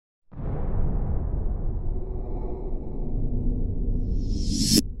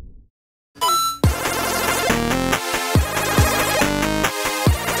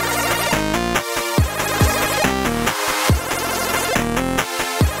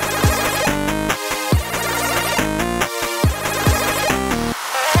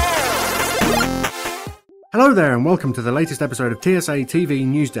Hello there and welcome to the latest episode of TSAtv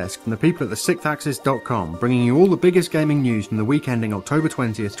Newsdesk from the people at TheSixthAxis.com, bringing you all the biggest gaming news from the week ending October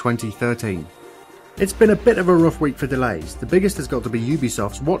 20th, 2013. It's been a bit of a rough week for delays. The biggest has got to be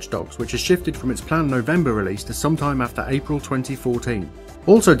Ubisoft's Watch Dogs, which has shifted from its planned November release to sometime after April 2014.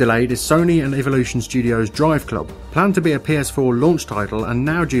 Also delayed is Sony and Evolution Studios' Drive Club, planned to be a PS4 launch title and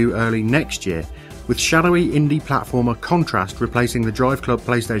now due early next year, with shadowy indie platformer Contrast replacing the Drive Club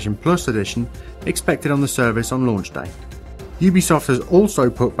PlayStation Plus edition expected on the service on launch day. Ubisoft has also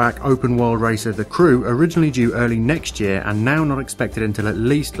put back open world racer The Crew, originally due early next year and now not expected until at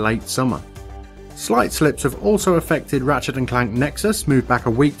least late summer. Slight slips have also affected Ratchet & Clank Nexus, moved back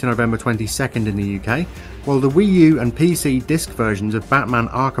a week to November 22nd in the UK, while the Wii U and PC disc versions of Batman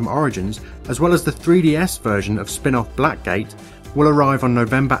Arkham Origins, as well as the 3DS version of spin-off Blackgate, will arrive on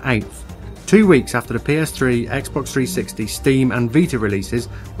November 8th. 2 weeks after the PS3, Xbox 360, Steam and Vita releases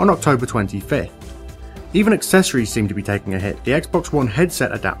on October 25th. Even accessories seem to be taking a hit. The Xbox One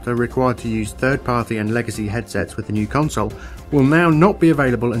headset adapter required to use third-party and legacy headsets with the new console will now not be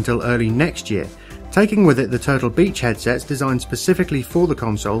available until early next year, taking with it the Turtle Beach headsets designed specifically for the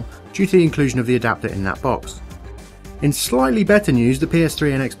console due to the inclusion of the adapter in that box. In slightly better news, the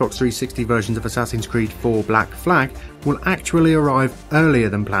PS3 and Xbox 360 versions of Assassin's Creed 4 Black Flag will actually arrive earlier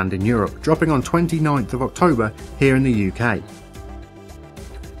than planned in Europe, dropping on 29th of October here in the UK.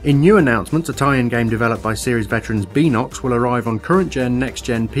 In new announcements, a tie-in game developed by series veterans Beanox will arrive on current-gen,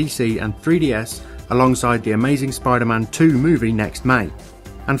 next-gen PC and 3DS alongside the Amazing Spider-Man 2 movie next May.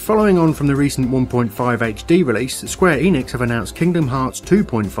 And following on from the recent 1.5 HD release, Square Enix have announced Kingdom Hearts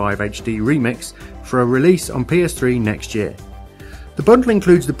 2.5 HD Remix for a release on PS3 next year. The bundle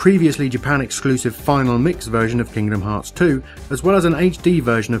includes the previously Japan-exclusive Final Mix version of Kingdom Hearts 2, as well as an HD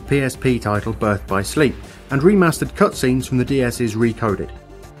version of PSP title Birth by Sleep, and remastered cutscenes from the DS's Recoded.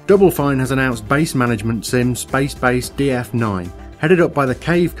 Double Fine has announced base management sim Space Base DF9, headed up by the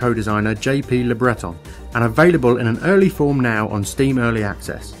Cave co-designer JP Le Breton, and available in an early form now on Steam Early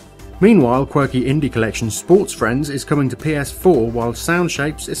Access. Meanwhile, quirky indie collection Sports Friends is coming to PS4, while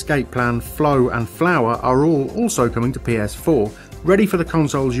Soundshapes, Escape Plan, Flow and Flower are all also coming to PS4, ready for the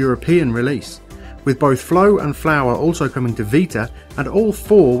console's European release, with both Flow and Flower also coming to Vita, and all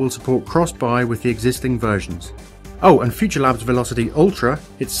four will support cross-buy with the existing versions. Oh, and Future Labs Velocity Ultra,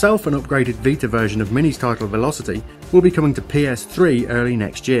 itself an upgraded Vita version of Mini's title Velocity, will be coming to PS3 early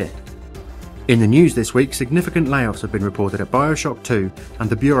next year. In the news this week, significant layoffs have been reported at Bioshock 2 and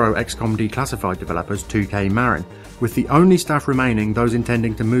the Bureau XCOM Declassified developers 2K Marin, with the only staff remaining those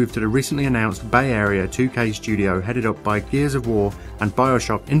intending to move to the recently announced Bay Area 2K studio headed up by Gears of War and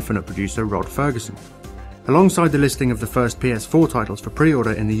Bioshock Infinite producer Rod Ferguson. Alongside the listing of the first PS4 titles for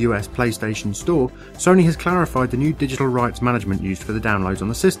pre-order in the US PlayStation Store, Sony has clarified the new digital rights management used for the downloads on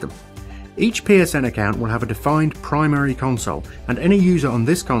the system. Each PSN account will have a defined primary console, and any user on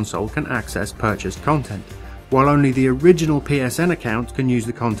this console can access purchased content, while only the original PSN account can use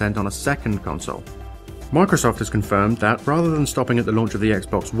the content on a second console. Microsoft has confirmed that, rather than stopping at the launch of the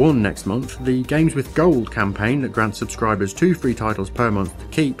Xbox One next month, the Games with Gold campaign that grants subscribers 2 free titles per month to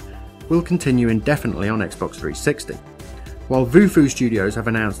keep will continue indefinitely on Xbox 360. While Vufu Studios have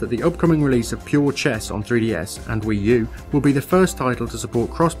announced that the upcoming release of Pure Chess on 3DS and Wii U will be the first title to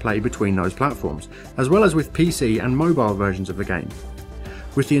support crossplay between those platforms, as well as with PC and mobile versions of the game,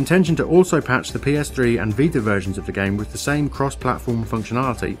 with the intention to also patch the PS3 and Vita versions of the game with the same cross-platform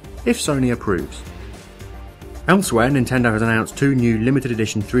functionality if Sony approves. Elsewhere, Nintendo has announced 2 new limited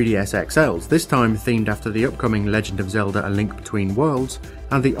edition 3DS XLs, this time themed after the upcoming Legend of Zelda: A Link Between Worlds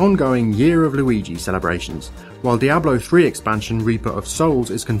and the ongoing Year of Luigi celebrations, while Diablo 3 expansion Reaper of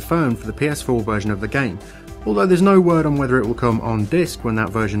Souls is confirmed for the PS4 version of the game, although there's no word on whether it will come on disc when that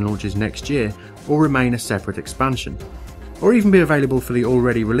version launches next year or remain a separate expansion, or even be available for the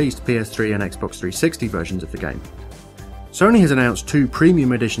already released PS3 and Xbox 360 versions of the game. Sony has announced 2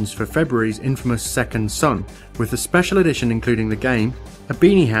 premium editions for February's infamous Second Son, with the special edition including the game, a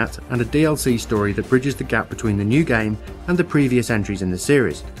beanie hat and a DLC story that bridges the gap between the new game and the previous entries in the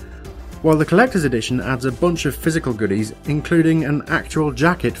series, while the collector's edition adds a bunch of physical goodies including an actual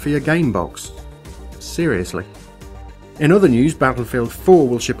jacket for your game box. Seriously. In other news, Battlefield 4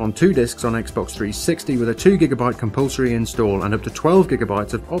 will ship on 2 discs on Xbox 360 with a 2GB compulsory install and up to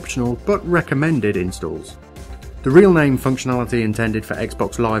 12GB of optional but recommended installs. The real name functionality intended for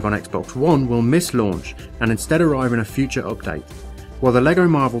Xbox Live on Xbox One will miss launch and instead arrive in a future update, while the LEGO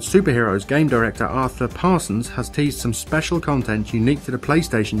Marvel Superheroes game director Arthur Parsons has teased some special content unique to the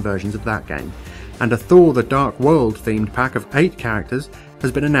PlayStation versions of that game, and a Thor the Dark World themed pack of 8 characters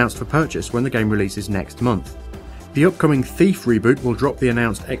has been announced for purchase when the game releases next month. The upcoming Thief reboot will drop the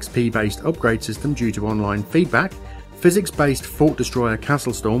announced XP-based upgrade system due to online feedback. Physics-based Fort Destroyer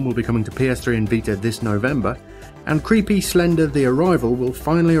Castle Storm will be coming to PS3 and Vita this November, and Creepy Slender The Arrival will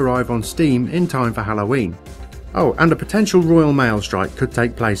finally arrive on Steam in time for Halloween. Oh, and a potential Royal Mail strike could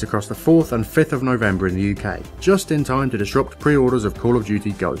take place across the 4th and 5th of November in the UK, just in time to disrupt pre-orders of Call of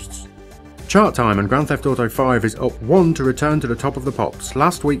Duty Ghosts. Chart time, and Grand Theft Auto 5 is up 1 to return to the top of the pops.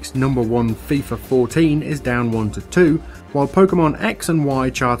 Last week's number 1 FIFA 14 is down 1 to 2, while Pokemon X and Y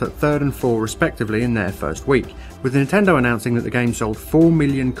chart at 3rd and 4 respectively in their first week, with Nintendo announcing that the game sold 4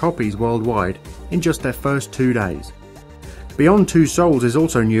 million copies worldwide in just their first 2 days. Beyond Two Souls is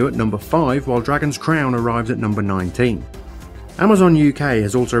also new at number 5, while Dragon's Crown arrives at number 19. Amazon UK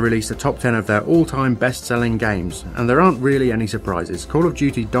has also released a top 10 of their all-time best-selling games, and there aren't really any surprises. Call of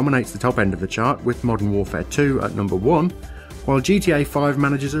Duty dominates the top end of the chart with Modern Warfare 2 at number 1, while GTA 5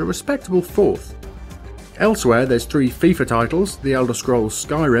 manages a respectable 4th. Elsewhere, there's 3 FIFA titles, The Elder Scrolls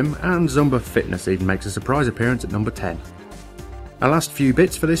Skyrim, and Zumba Fitness even makes a surprise appearance at number 10. Our last few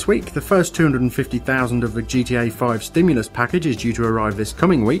bits for this week: the first 250,000 of the GTA 5 stimulus package is due to arrive this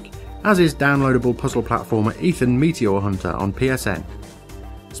coming week, as is downloadable puzzle platformer Ethan Meteor Hunter on PSN.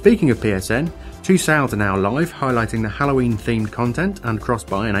 Speaking of PSN, 2 sales are now live, highlighting the Halloween themed content and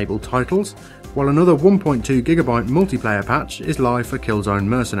cross-buy enabled titles, while another 1.2GB multiplayer patch is live for Killzone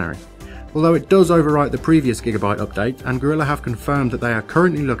Mercenary, although it does overwrite the previous Gigabyte update, and Guerrilla have confirmed that they are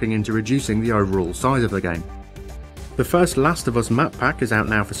currently looking into reducing the overall size of the game. The first Last of Us map pack is out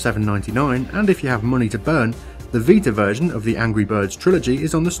now for $7.99, and if you have money to burn, the Vita version of the Angry Birds trilogy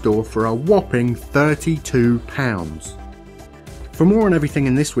is on the store for a whopping £32. For more on everything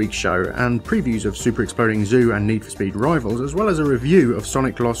in this week's show, and previews of Super Exploding Zoo and Need for Speed Rivals, as well as a review of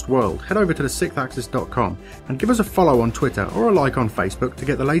Sonic Lost World, head over to TheSixthAxis.com and give us a follow on Twitter or a like on Facebook to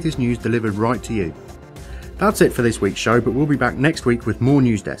get the latest news delivered right to you. That's it for this week's show, but we'll be back next week with more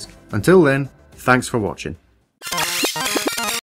Newsdesk. Until then, thanks for watching.